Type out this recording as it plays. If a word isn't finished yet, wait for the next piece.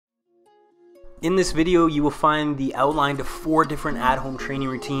In this video, you will find the outline to 4 different at-home training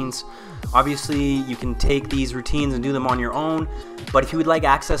routines. Obviously, you can take these routines and do them on your own, but if you would like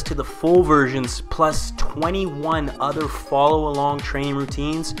access to the full versions plus 21 other follow-along training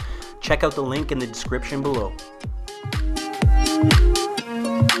routines, check out the link in the description below.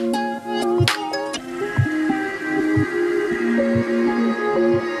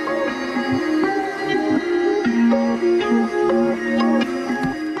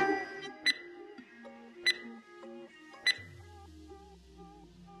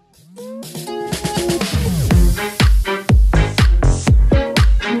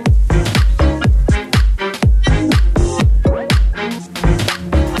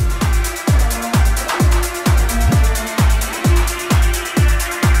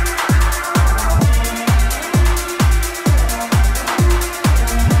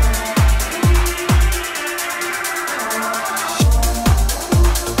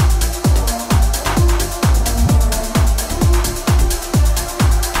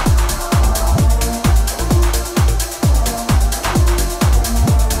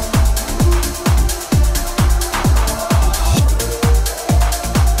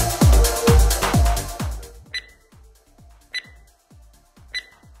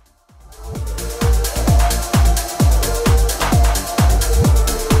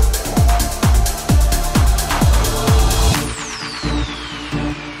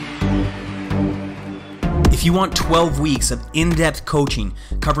 If you want 12 weeks of in-depth coaching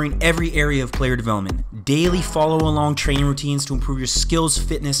covering every area of player development, daily follow-along training routines to improve your skills,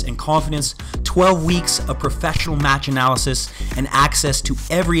 fitness, and confidence, 12 weeks of professional match analysis, and access to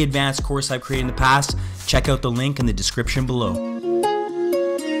every advanced course I've created in the past, check out the link in the description below.